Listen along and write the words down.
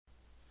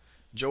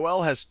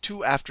Joelle has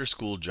two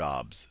after-school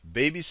jobs,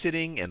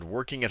 babysitting and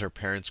working at her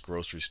parents'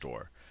 grocery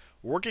store.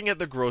 Working at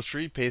the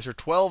grocery pays her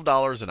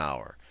 $12 an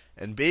hour,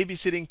 and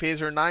babysitting pays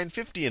her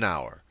 $9.50 an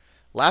hour.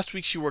 Last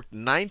week she worked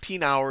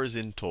 19 hours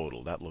in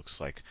total. That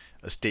looks like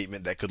a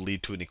statement that could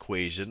lead to an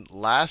equation.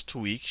 Last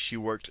week she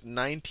worked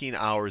 19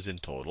 hours in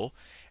total,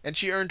 and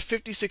she earned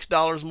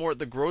 $56 more at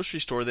the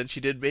grocery store than she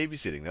did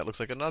babysitting. That looks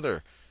like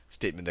another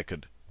statement that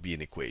could be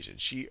an equation.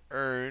 She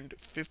earned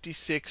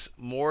 $56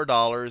 more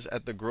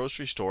at the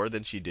grocery store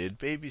than she did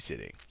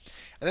babysitting.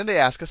 And then they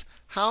ask us,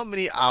 how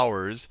many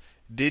hours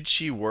did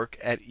she work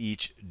at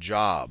each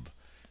job?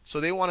 So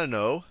they want to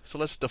know. So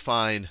let's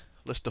define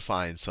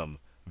some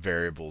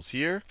variables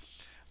here.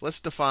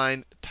 Let's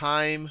define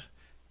time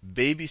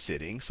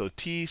babysitting. So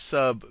T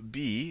sub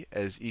B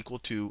is equal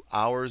to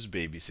hours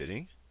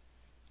babysitting.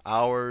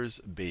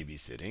 Hours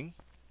babysitting.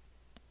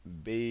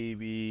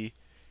 Babysitting.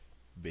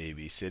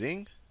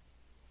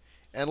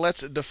 And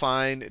let's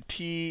define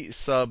T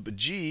sub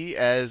G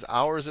as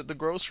hours at the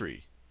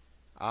grocery.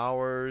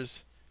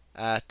 Hours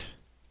at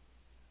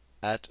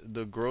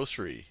the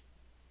grocery.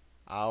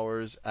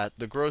 Hours at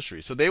the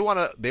grocery. So they want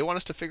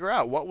us to figure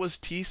out what was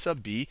T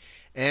sub B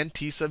and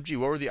T sub G.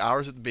 What were the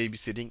hours at the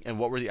babysitting and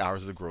what were the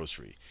hours of the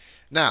grocery?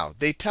 Now,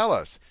 they tell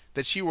us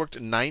that she worked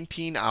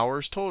 19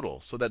 hours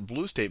total. So that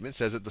blue statement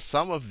says that the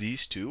sum of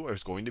these two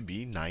is going to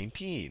be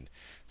 19.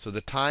 So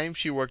the time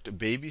she worked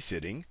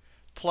babysitting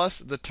plus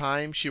the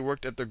time she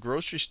worked at the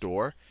grocery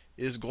store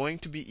is going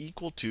to be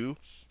equal to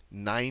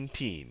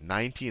 19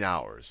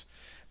 hours.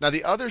 Now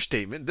the other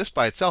statement, this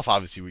by itself,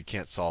 obviously we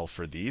can't solve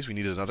for these. We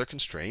need another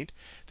constraint.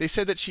 They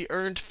said that she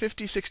earned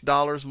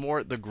 $56 more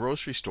at the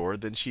grocery store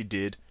than she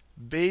did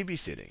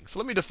babysitting. So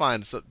let me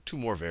define two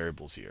more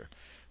variables here.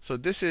 So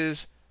this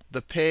is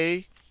the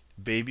pay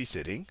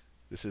babysitting.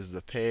 This is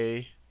the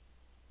pay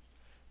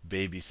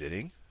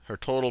babysitting, her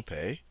total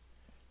pay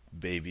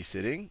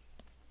babysitting.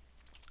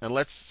 And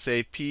let's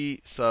say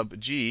P sub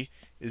G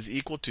is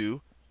equal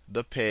to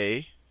the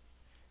pay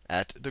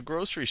at the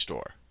grocery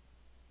store.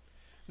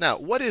 Now,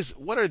 what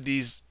are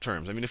these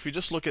terms? I mean, if we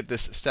just look at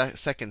this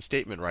second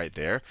statement right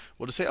there,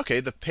 we'll just say,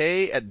 okay, the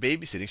pay at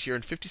babysitting, she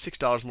earned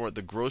 $56 more at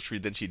the grocery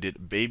than she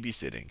did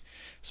babysitting.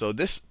 So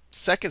this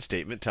second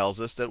statement tells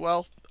us that,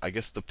 well, I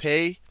guess the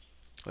pay,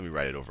 let me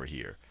write it over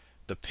here.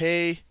 The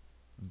pay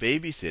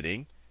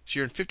babysitting, she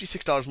earned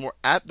 $56 more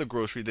at the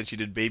grocery than she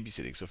did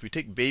babysitting. So if we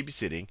take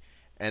babysitting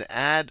and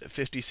add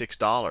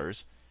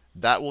 $56,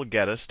 that will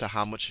get us to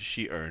how much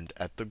she earned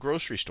at the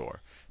grocery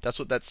store. That's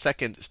what that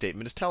second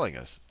statement is telling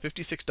us.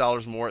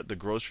 $56 more at the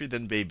grocery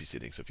than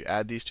babysitting. So if you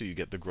add these two, you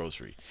get the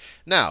grocery.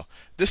 Now,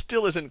 this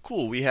still isn't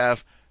cool. We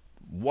have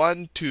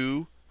 1,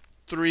 2,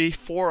 3,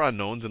 4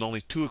 unknowns and only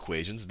 2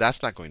 equations.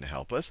 That's not going to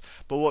help us.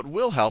 But what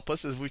will help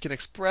us is we can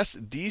express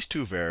these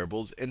two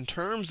variables in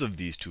terms of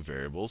these two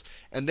variables.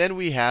 And then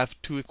we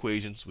have 2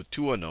 equations with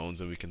 2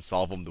 unknowns, and we can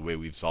solve them the way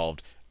we've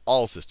solved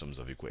all systems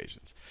of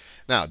equations.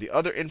 Now, the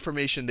other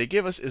information they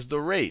give us is the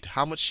rate,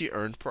 how much she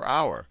earned per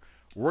hour.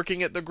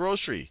 Working at the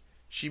grocery,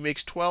 she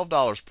makes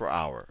 $12 per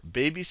hour.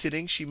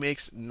 Babysitting, she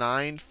makes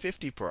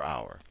 $9.50 per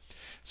hour.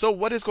 So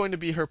what is going to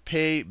be her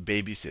pay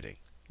babysitting?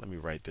 Let me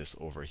write this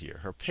over here.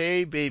 Her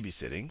pay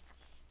babysitting,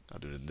 I'll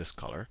do it in this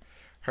color.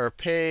 Her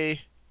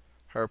pay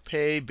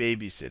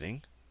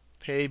babysitting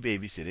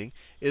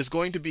is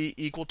going to be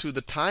equal to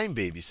the time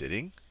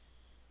babysitting,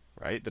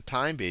 right? The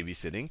time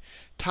babysitting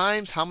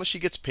times how much she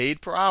gets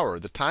paid per hour.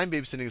 The time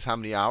babysitting is how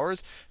many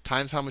hours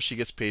times how much she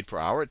gets paid per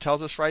hour. It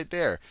tells us right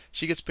there.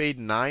 She gets paid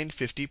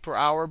 $9.50 per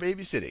hour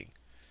babysitting.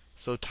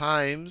 So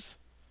times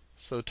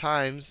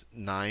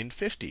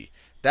 $9.50.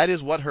 That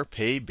is what her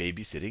pay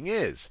babysitting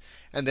is.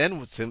 And then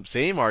with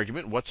same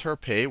argument, what's her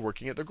pay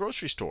working at the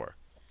grocery store?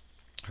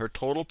 Her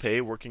total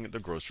pay working at the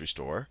grocery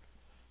store,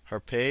 her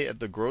pay at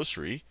the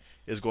grocery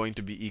is going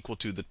to be equal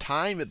to the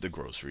time at the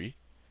grocery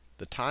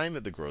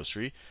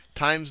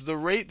times the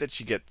rate that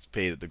she gets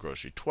paid at the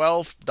grocery,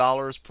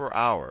 $12 per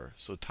hour.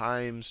 So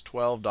times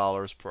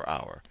 $12 per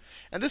hour.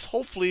 And this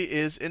hopefully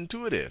is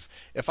intuitive.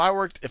 If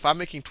I'm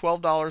making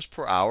 $12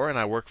 per hour and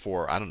I work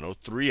for, I don't know,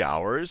 3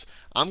 hours,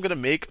 I'm going to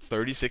make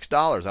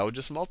 $36. I would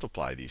just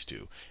multiply these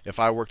two. If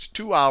I worked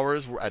 2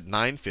 hours at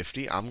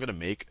 $9.50, I'm going to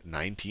make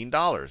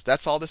 $19.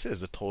 That's all this is,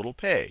 the total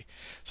pay.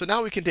 So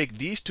now we can take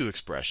these two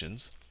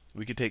expressions.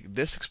 We could take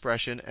this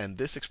expression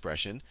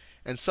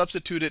and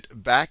substitute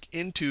it back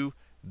into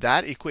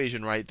that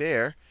equation right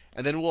there.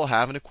 And then we'll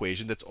have an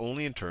equation that's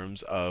only in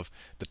terms of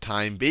the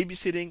time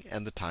babysitting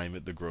and the time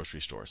at the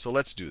grocery store. So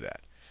let's do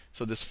that.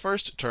 So this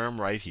first term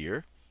right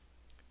here,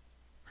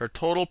 her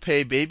total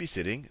pay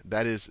babysitting,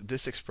 that is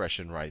this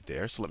expression right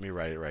there. So let me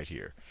write it right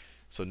here.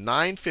 So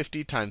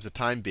 $9.50 times the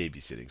time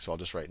babysitting. So I'll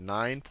just write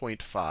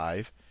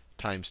 9.5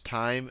 times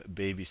time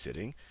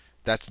babysitting.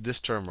 That's this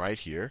term right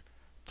here.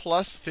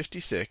 Plus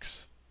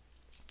 56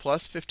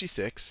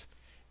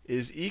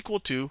 is equal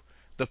to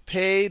the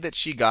pay that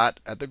she got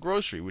at the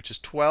grocery, which is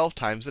 12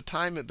 times the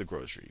time at the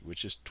grocery,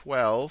 which is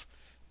 12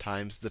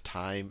 times the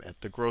time at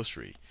the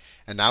grocery.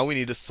 And now we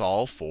need to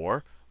solve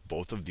for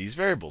both of these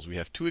variables. We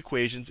have two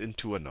equations and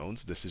two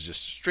unknowns. This is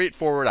just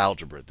straightforward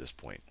algebra at this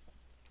point.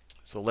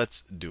 So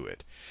let's do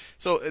it.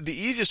 So the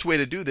easiest way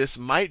to do this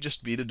might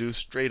just be to do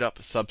straight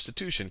up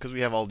substitution, because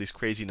we have all these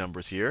crazy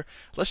numbers here.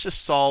 Let's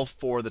just solve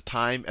for the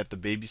time at the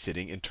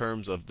babysitting in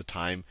terms of the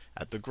time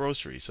at the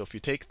grocery. So if you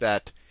take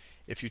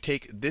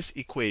this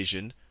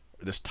equation,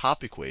 this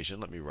top equation,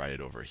 let me write it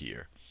over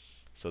here.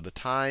 So the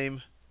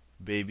time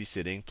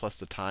babysitting plus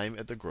the time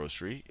at the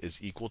grocery is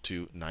equal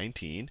to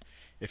 19.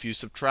 If you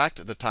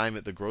subtract the time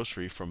at the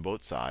grocery from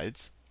both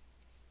sides,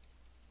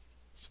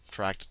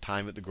 subtract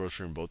time at the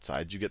grocery on both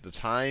sides, you get the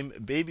time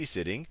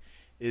babysitting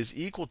is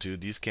equal to,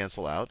 these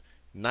cancel out,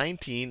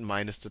 19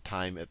 minus the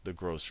time at the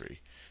grocery.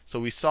 So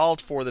we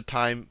solved for the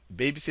time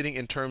babysitting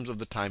in terms of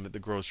the time at the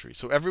grocery.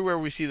 So everywhere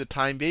we see the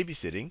time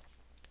babysitting,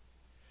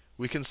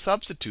 we can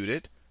substitute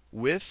it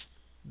with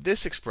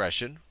this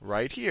expression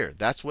right here.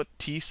 That's what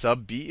t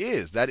sub b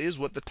is. That is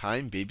what the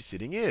time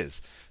babysitting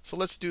is. So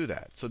let's do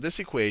that. So this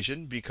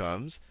equation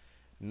becomes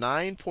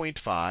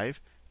 9.5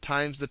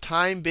 times the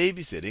time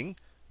babysitting,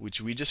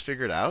 which we just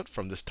figured out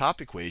from this top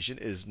equation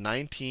is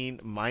 19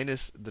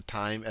 minus the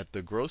time at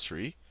the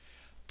grocery,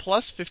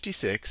 plus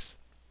 56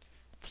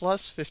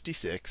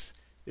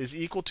 is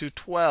equal to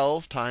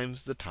 12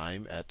 times the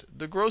time at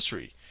the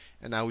grocery.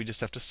 And now we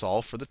just have to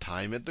solve for the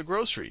time at the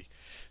grocery.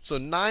 So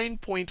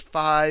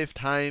 9.5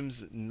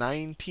 times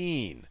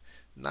 19.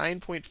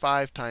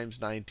 9.5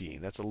 times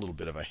 19. That's a little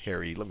bit of a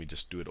hairy. Let me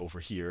just do it over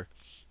here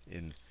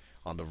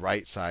on the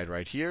right side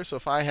right here. So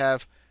if I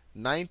have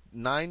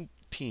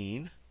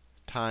 19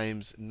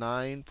 times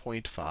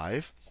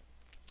 9.5,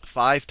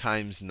 5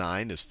 times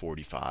 9 is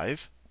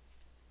 45.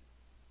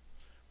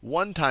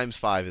 1 times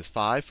 5 is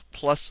 5,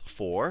 plus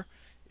 4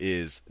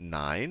 is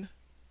 9.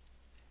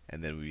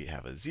 And then we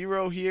have a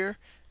 0 here.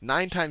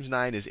 9 times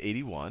 9 is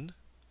 81.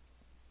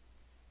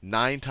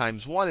 9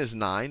 times 1 is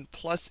 9,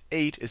 plus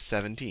 8 is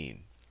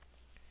 17.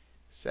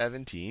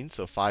 17,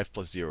 so 5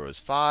 plus 0 is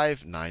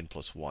 5. 9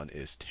 plus 1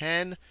 is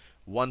 10.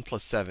 1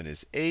 plus 7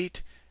 is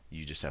 8.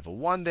 You just have a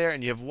 1 there,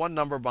 and you have one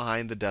number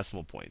behind the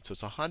decimal point. So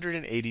it's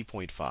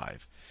 180.5.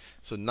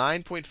 So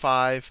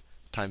 9.5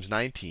 times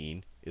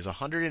 19 is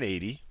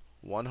 180,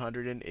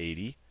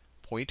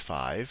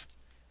 180.5,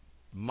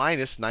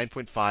 minus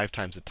 9.5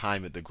 times the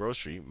time at the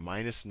grocery,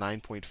 minus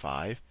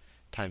 9.5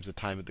 times the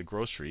time at the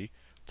grocery,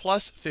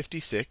 plus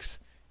 56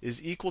 is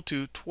equal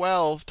to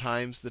 12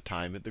 times the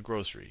time at the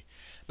grocery.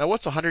 Now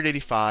what's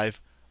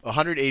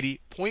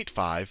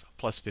 180.5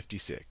 plus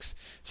 56?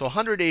 So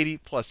 180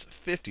 plus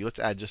 50, let's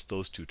add just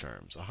those two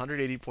terms.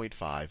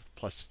 180.5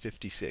 plus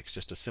 56,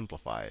 just to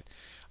simplify it.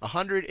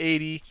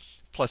 180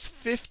 plus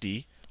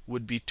 50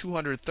 would be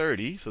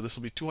 230, so this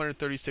will be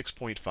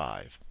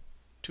 236.5.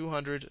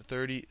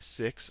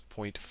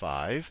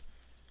 236.5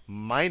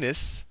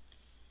 minus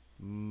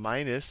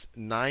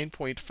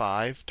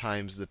 9.5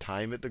 times the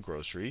time at the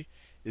grocery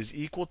is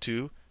equal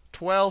to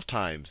 12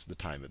 times the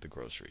time at the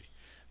grocery.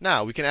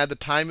 Now, we can add the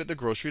time at the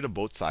grocery to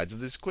both sides of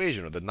this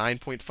equation, or the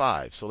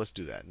 9.5. So let's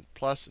do that.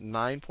 Plus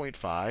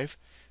 9.5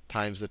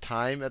 times the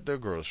time at the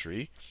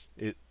grocery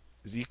is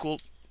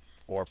equal,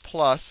 or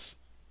plus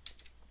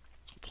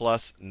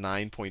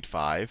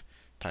 9.5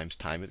 times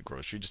time at the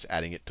grocery, just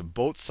adding it to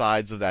both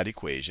sides of that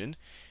equation.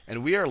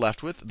 And we are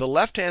left with the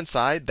left-hand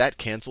side, that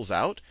cancels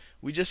out.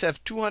 We just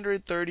have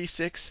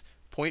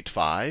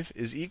 236.5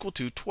 is equal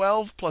to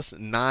 12 plus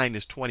 9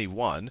 is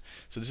 21.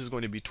 So this is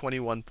going to be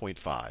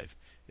 21.5.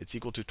 It's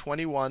equal to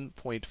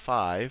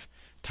 21.5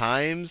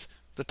 times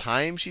the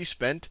time she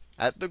spent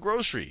at the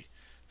grocery.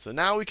 So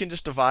now we can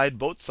just divide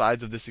both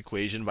sides of this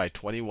equation by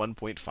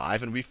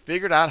 21.5, and we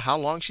figured out how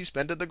long she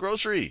spent at the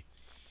grocery.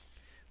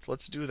 So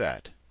let's do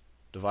that.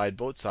 Divide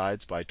both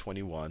sides by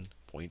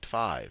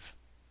 21.5.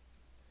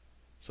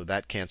 So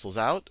that cancels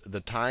out. The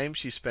time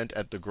she spent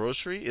at the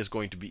grocery is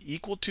going to be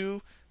equal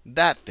to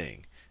that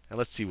thing. And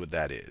let's see what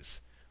that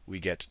is. We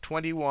get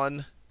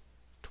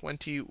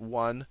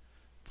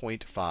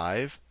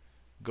 21.5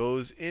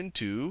 goes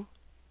into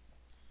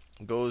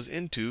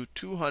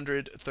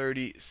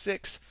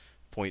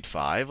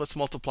 236.5. Let's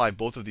multiply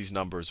both of these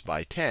numbers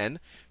by 10.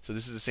 So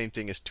this is the same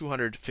thing as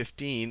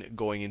 215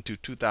 going into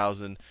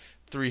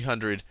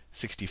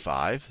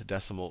 2,365. The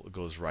decimal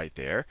goes right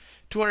there.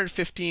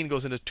 215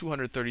 goes into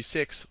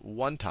 236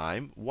 one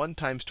time. 1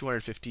 times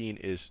 215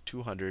 is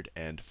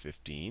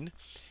 215.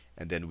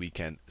 And then we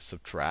can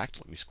subtract.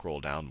 Let me scroll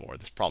down more.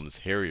 This problem is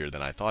hairier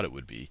than I thought it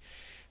would be.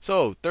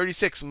 So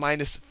 36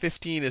 minus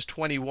 15 is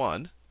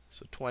 21.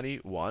 So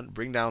 21.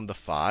 Bring down the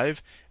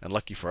 5. And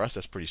lucky for us,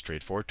 that's pretty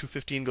straightforward.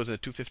 215 goes into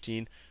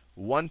 215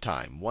 one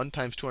time. 1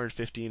 times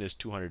 215 is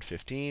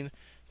 215.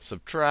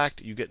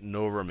 Subtract, you get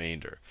no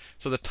remainder.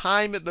 So the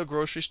time at the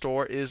grocery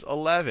store is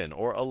 11,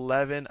 or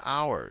 11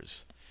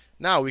 hours.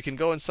 Now we can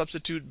go and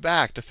substitute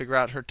back to figure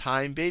out her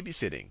time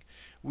babysitting.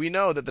 We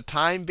know that the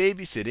time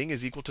babysitting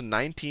is equal to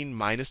 19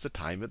 minus the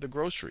time at the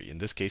grocery. In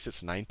this case,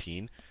 it's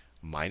 19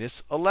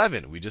 minus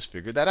 11. We just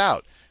figured that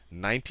out.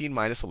 19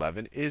 minus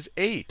 11 is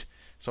 8.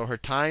 So her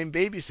time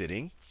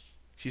babysitting,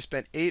 she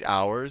spent 8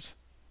 hours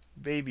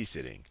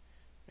babysitting.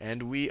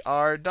 And we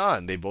are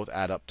done. They both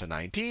add up to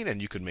 19,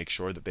 and you can make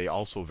sure that they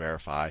also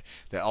verify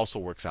that also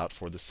works out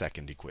for the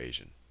second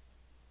equation.